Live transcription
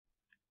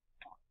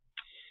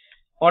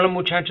Hola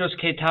muchachos,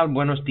 ¿qué tal?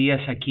 Buenos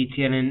días, aquí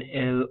tienen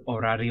el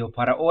horario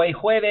para hoy,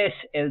 jueves,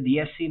 el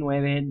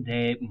 19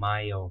 de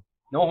mayo.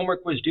 No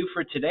homework was due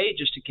for today,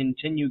 just to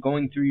continue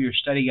going through your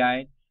study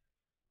guide.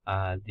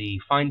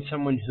 The Find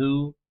Someone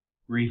Who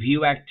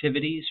review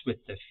activities with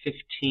the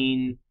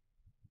 15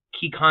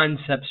 key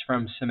concepts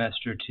from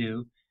semester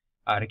 2.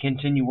 To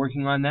continue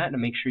working on that and to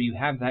make sure you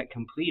have that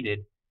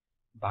completed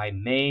by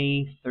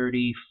May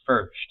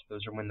 31st.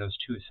 Those are when those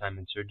two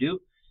assignments are due.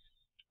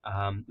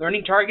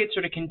 Learning targets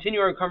are to continue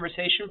our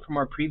conversation from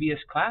our previous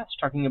class,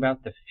 talking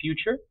about the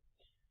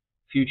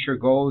future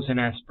goals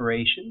and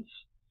aspirations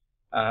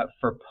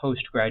for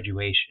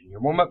post-graduation. Your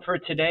warm-up for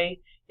today: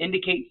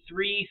 indicate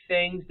 3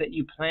 things that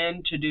you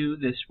plan to do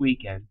this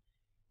weekend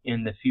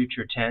in the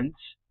future tense.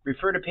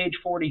 Refer to page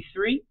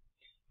 43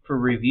 for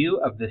review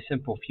of the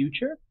simple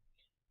future.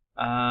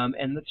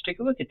 And let's take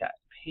a look at that.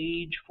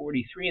 Page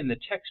 43 in the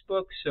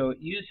textbook. So it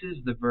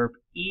uses the verb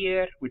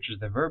ir, which is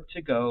the verb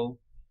to go,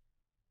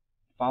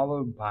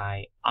 followed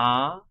by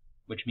a,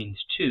 which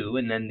means to,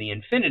 and then the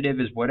infinitive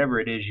is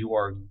whatever it is you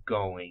are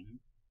going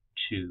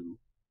to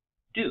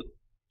do.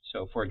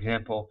 So, for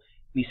example,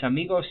 mis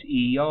amigos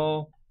y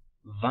yo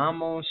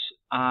vamos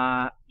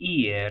a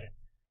ir,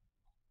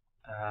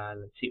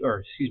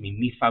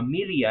 mi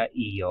familia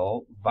y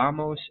yo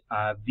vamos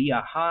a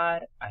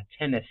viajar a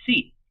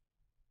Tennessee.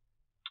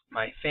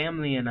 My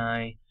family and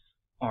I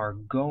are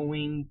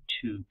going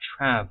to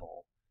travel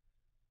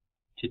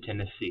to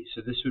Tennessee.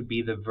 So this would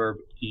be the verb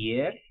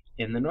ir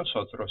in the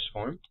nosotros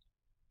form,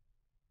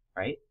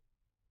 right?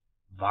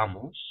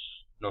 Vamos,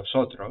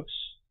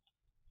 nosotros,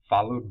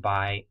 followed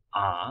by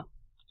a,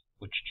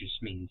 which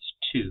just means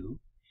to.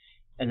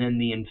 And then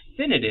the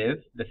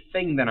infinitive, the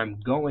thing that I'm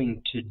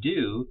going to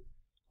do,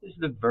 is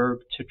the verb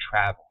to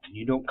travel.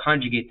 You don't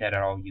conjugate that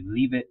at all. You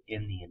leave it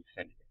in the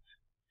infinitive.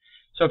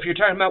 So if you're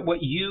talking about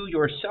what you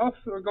yourself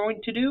are going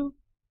to do,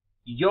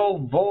 yo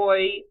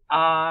voy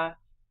a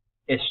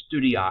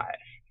estudiar,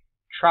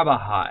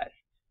 trabajar,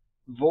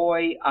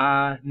 voy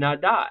a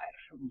nadar,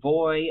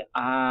 voy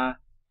a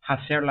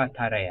hacer la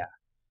tarea.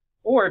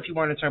 Or if you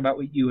want to talk about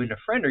what you and a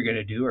friend are going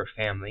to do, or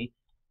family,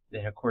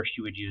 then of course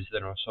you would use the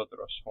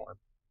nosotros form.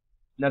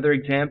 Another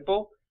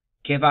example,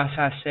 ¿qué vas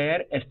a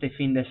hacer este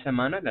fin de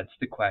semana? That's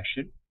the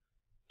question.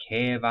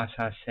 ¿Qué vas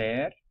a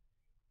hacer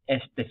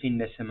este fin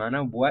de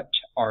semana? What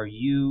are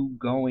you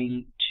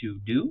going to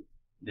do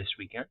this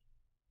weekend?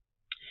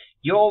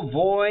 Yo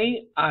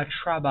voy a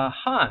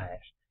trabajar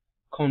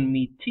con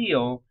mi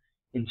tío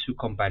en su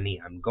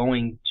compañía. I'm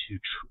going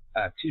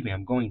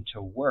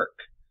to work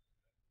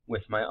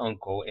with my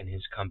uncle in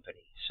his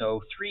company.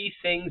 So 3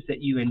 things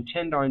that you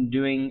intend on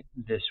doing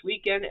this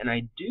weekend, and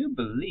I do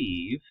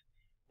believe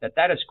that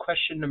that is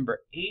question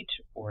number 8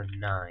 or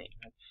 9.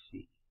 Let's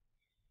see.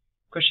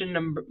 Question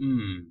number,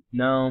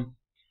 no,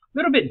 a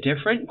little bit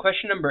different.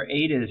 Question number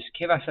 8 is,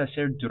 ¿qué vas a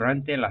hacer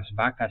durante las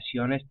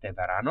vacaciones de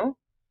verano?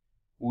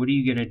 What are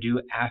you going to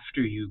do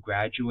after you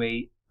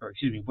graduate? Or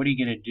what are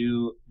you going to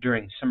do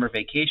during summer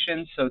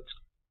vacation? So it's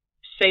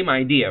same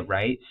idea,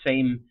 right?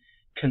 Same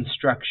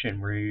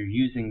construction where you're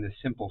using the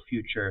simple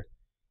future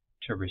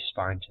to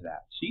respond to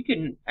that. So you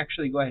can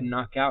actually go ahead and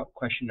knock out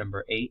question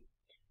number 8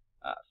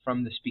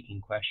 from the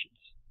speaking questions.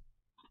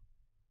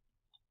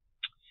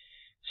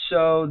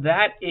 So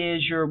that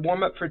is your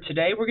warm-up for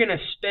today. We're going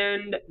to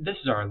spend, this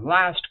is our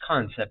last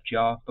concept,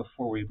 y'all,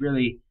 before we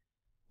really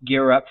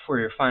gear up for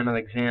your final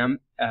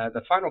exam.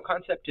 The final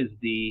concept is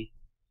the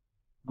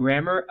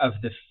grammar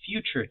of the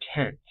future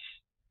tense.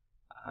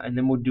 And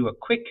then we'll do a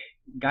quick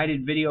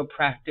guided video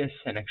practice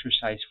and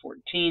exercise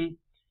 14,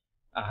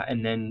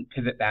 and then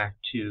pivot back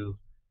to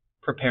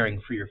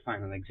preparing for your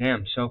final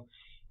exam. So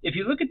if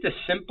you look at the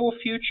simple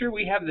future,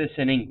 we have this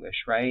in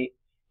English, right?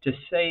 To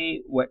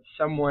say what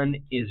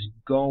someone is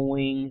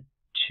going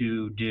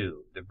to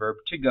do. The verb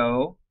to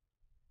go,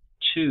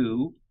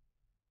 to,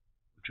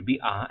 which would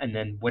be a, and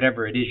then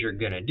whatever it is you're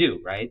going to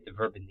do, right? The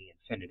verb in the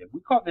infinitive.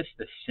 We call this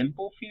the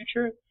simple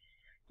future.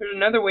 There's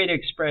another way to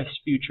express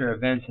future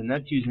events, and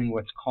that's using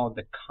what's called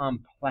the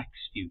complex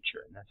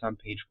future, and that's on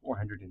page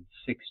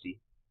 460.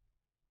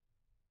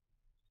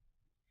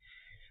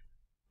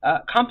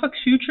 Complex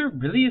future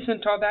really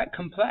isn't all that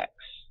complex.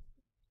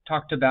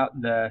 Talked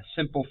about the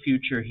simple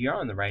future here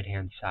on the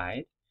right-hand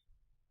side.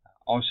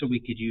 Also, we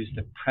could use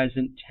the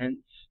present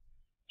tense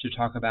to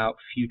talk about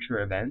future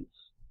events.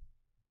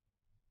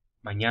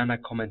 Mañana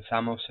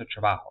comenzamos el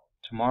trabajo.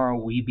 Tomorrow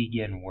we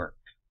begin work.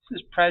 This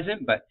is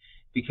present, but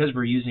because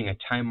we're using a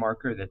time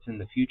marker that's in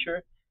the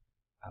future,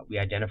 we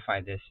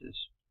identify this as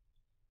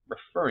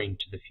referring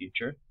to the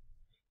future.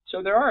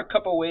 So there are a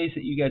couple ways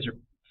that you guys are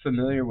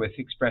familiar with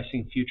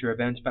expressing future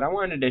events, but I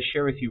wanted to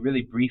share with you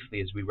really briefly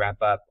as we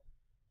wrap up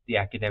the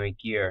academic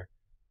year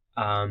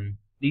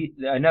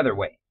another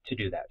way to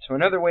do that. So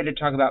another way to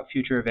talk about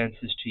future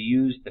events is to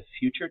use the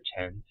future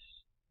tense,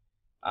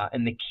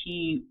 and the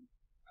key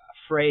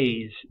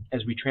phrase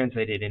as we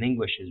translate it in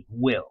English is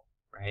will,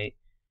 right?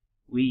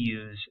 We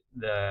use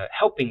the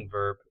helping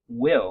verb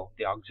will,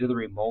 the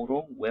auxiliary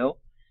modal will,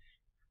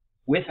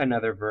 with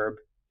another verb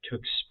to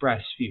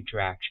express future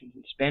actions.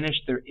 In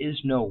Spanish, there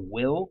is no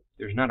will.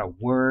 There's not a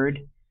word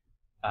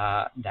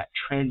that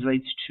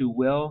translates to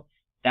will.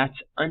 That's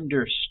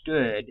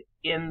understood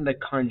in the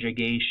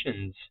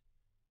conjugations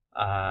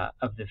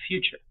of the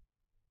future.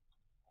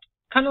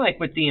 Kind of like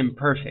with the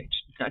imperfect.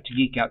 Not to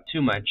geek out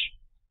too much,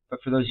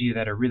 but for those of you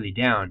that are really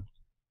down,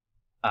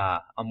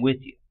 I'm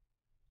with you.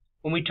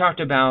 When we talked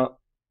about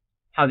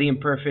how the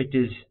imperfect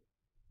is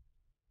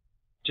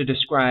to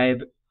describe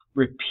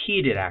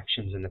repeated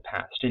actions in the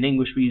past. In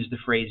English, we use the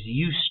phrase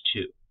used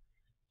to.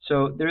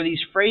 So there are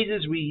these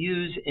phrases we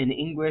use in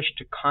English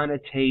to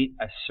connotate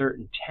a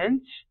certain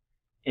tense.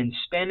 In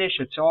Spanish,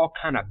 it's all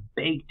kind of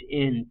baked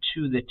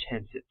into the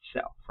tense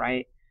itself,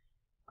 right?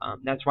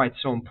 That's why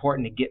it's so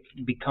important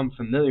to become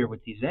familiar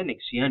with these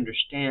endings so you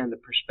understand the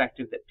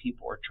perspective that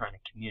people are trying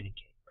to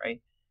communicate,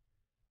 right?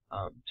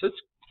 So it's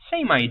the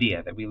same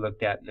idea that we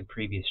looked at in the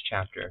previous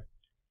chapter.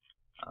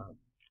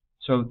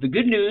 So the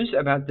good news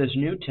about this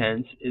new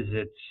tense is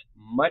it's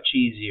much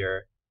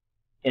easier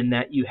in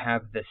that you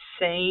have the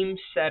same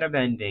set of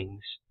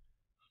endings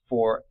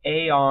for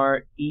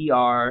AR,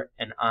 ER,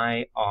 and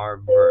IR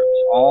verbs.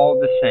 All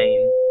the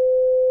same,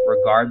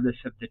 regardless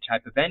of the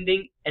type of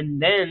ending.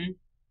 And then,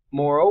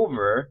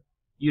 moreover,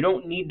 you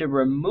don't need to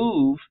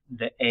remove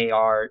the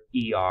AR,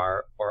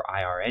 ER, or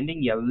IR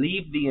ending. You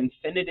leave the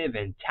infinitive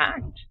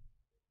intact.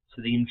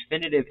 So the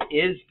infinitive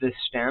is the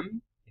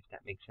stem, if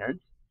that makes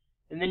sense.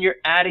 And then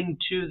you're adding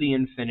to the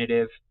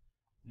infinitive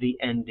the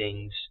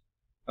endings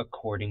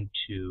according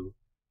to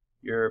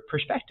your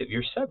perspective,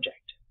 your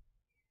subject.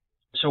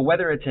 So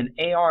whether it's an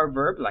AR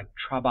verb like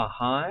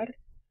trabajar,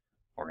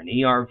 or an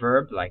ER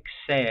verb like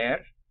ser,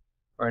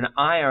 or an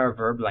IR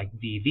verb like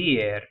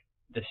vivir,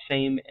 the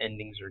same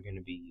endings are going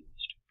to be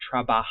used.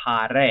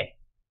 Trabajaré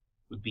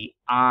would be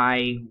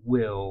I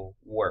will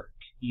work.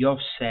 Yo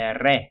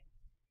seré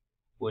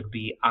would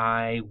be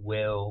I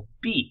will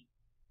be.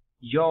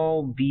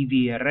 Yo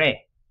viviré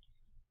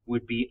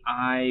would be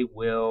I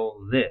will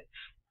live.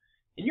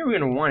 And you're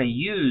going to want to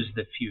use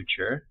the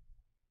future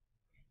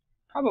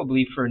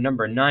probably for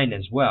number 9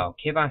 as well.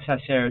 ¿Qué vas a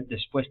hacer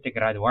después de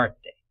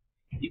graduarte?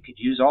 You could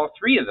use all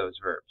 3 of those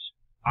verbs.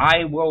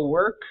 I will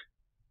work,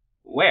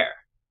 where?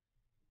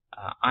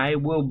 I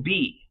will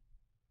be,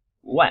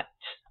 what?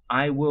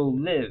 I will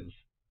live,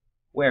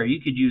 where?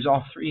 You could use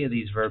all 3 of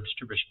these verbs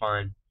to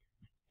respond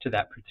to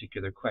that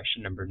particular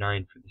question, number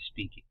 9 for the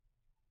speaking.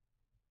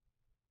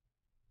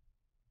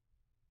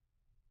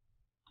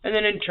 And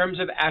then in terms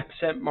of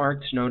accent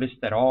marks, notice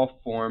that all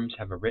forms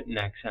have a written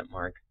accent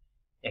mark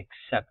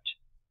except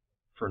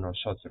for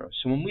nosotros.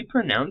 So when we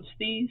pronounce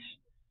these,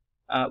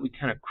 we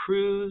kind of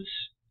cruise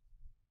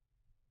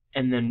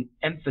and then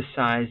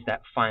emphasize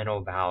that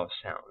final vowel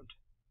sound.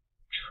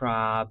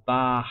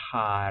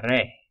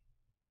 Trabajaré,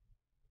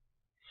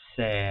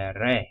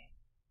 seré,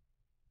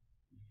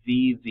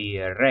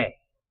 viviré.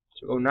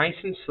 So go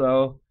nice and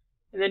slow,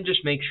 and then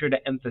just make sure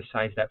to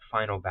emphasize that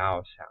final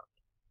vowel sound.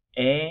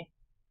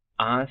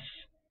 As,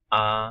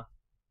 a,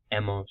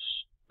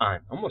 hemos,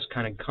 an. Almost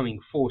kind of coming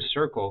full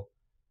circle,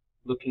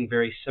 looking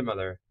very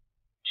similar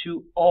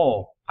to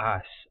o,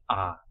 as,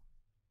 a,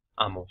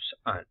 hemos,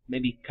 an.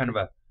 Maybe kind of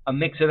a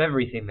mix of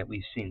everything that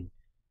we've seen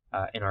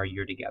in our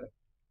year together.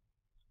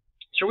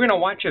 So we're going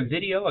to watch a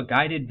video, a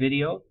guided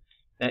video,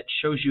 that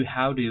shows you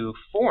how to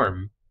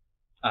form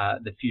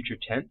the future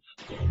tense.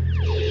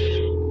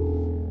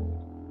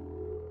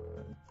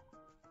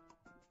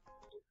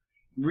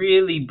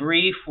 Really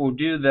brief, we'll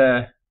do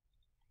the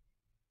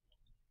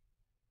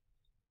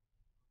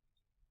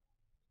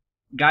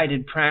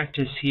guided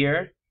practice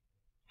here.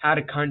 How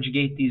to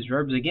conjugate these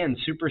verbs. Again,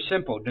 super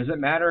simple. Doesn't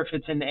matter if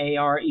it's an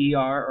AR,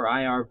 ER, or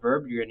IR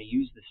verb. You're going to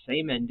use the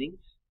same endings.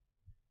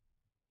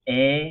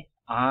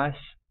 As,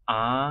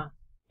 a,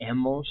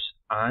 hemos,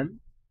 an.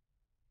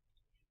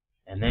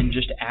 And then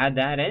just add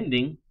that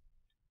ending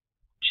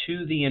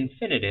to the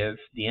infinitive,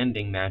 the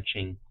ending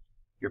matching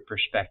your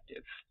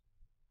perspective.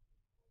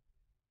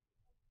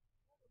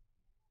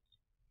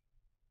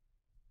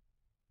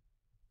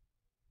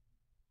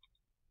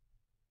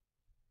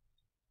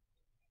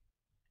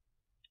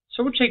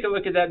 So we'll take a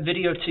look at that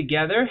video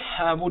together.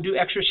 We'll do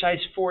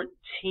exercise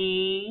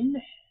 14.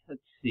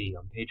 Let's see,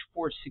 on page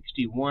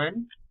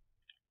 461.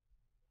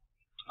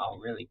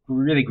 Oh,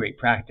 really great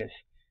practice.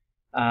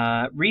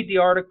 Read the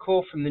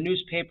article from the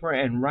newspaper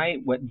and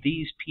write what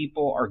these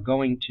people are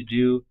going to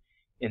do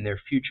in their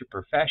future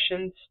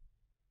professions.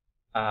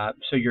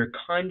 So you're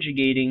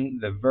conjugating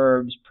the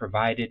verbs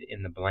provided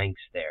in the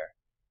blanks there.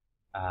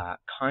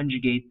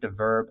 Conjugate the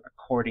verb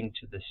according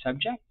to the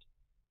subject.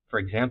 For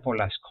example,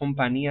 las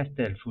compañías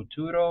del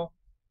futuro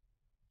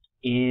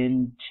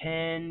entenderán.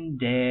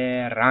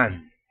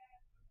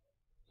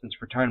 Since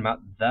we're talking about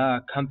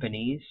the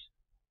companies,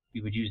 we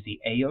would use the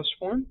ellos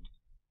form.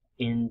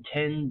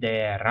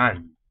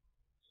 Entenderán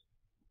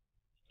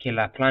que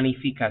la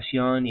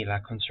planificación y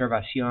la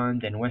conservación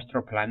de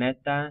nuestro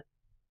planeta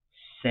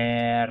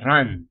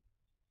serán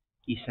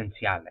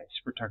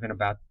esenciales. We're talking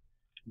about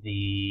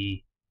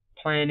the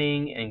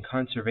planning and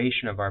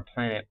conservation of our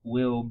planet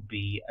will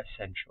be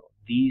essential.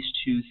 these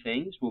two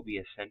things will be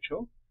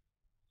essential.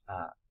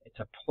 It's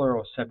a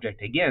plural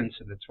subject again,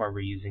 so that's why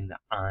we're using the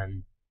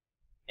on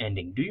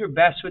ending. Do your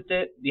best with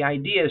it. The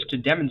idea is to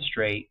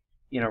demonstrate,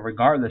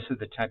 regardless of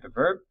the type of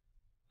verb,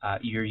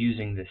 you're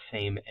using the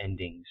same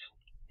endings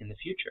in the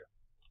future.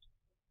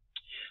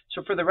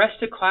 So for the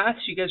rest of class,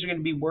 you guys are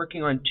going to be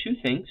working on two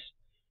things.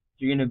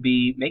 You're going to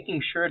be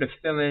making sure to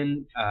fill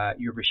in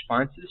your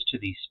responses to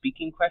these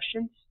speaking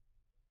questions.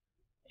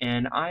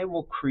 And I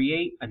will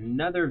create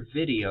another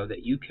video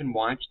that you can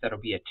watch that'll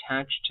be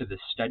attached to the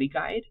study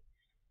guide.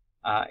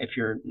 If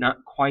you're not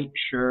quite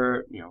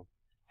sure,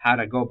 how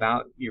to go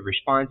about your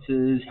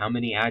responses, how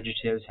many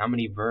adjectives, how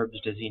many verbs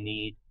does he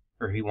need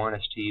or he want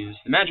us to use.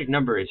 The magic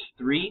number is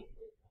 3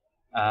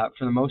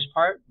 for the most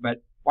part,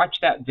 but watch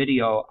that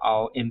video.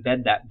 I'll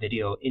embed that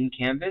video in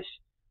Canvas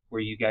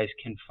where you guys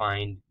can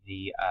find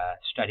the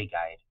study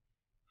guide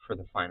for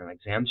the final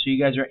exam. So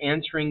you guys are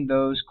answering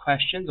those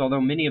questions,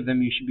 although many of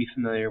them you should be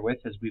familiar with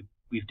as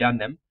we've done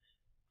them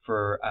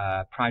for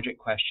project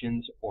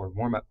questions or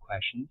warm-up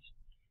questions.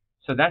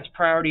 So that's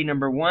priority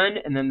number 1,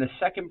 and then the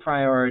second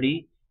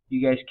priority,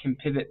 you guys can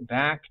pivot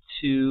back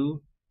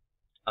to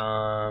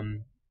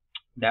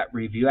that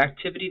review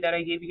activity that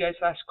I gave you guys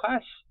last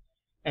class.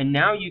 And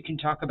now you can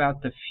talk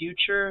about the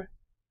future,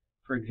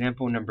 for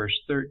example, numbers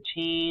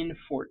 13,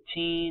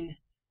 14.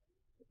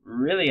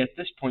 Really, at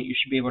this point, you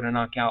should be able to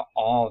knock out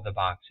all the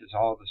boxes,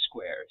 all the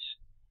squares.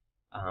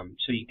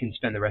 So you can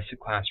spend the rest of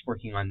the class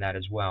working on that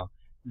as well.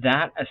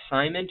 That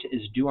assignment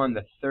is due on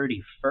the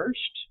 31st.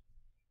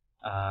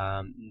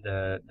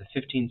 The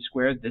 15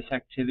 squared, this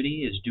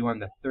activity is due on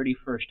the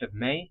 31st of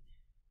May.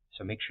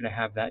 So make sure to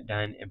have that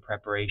done in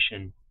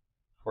preparation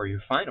for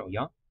your final,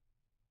 y'all.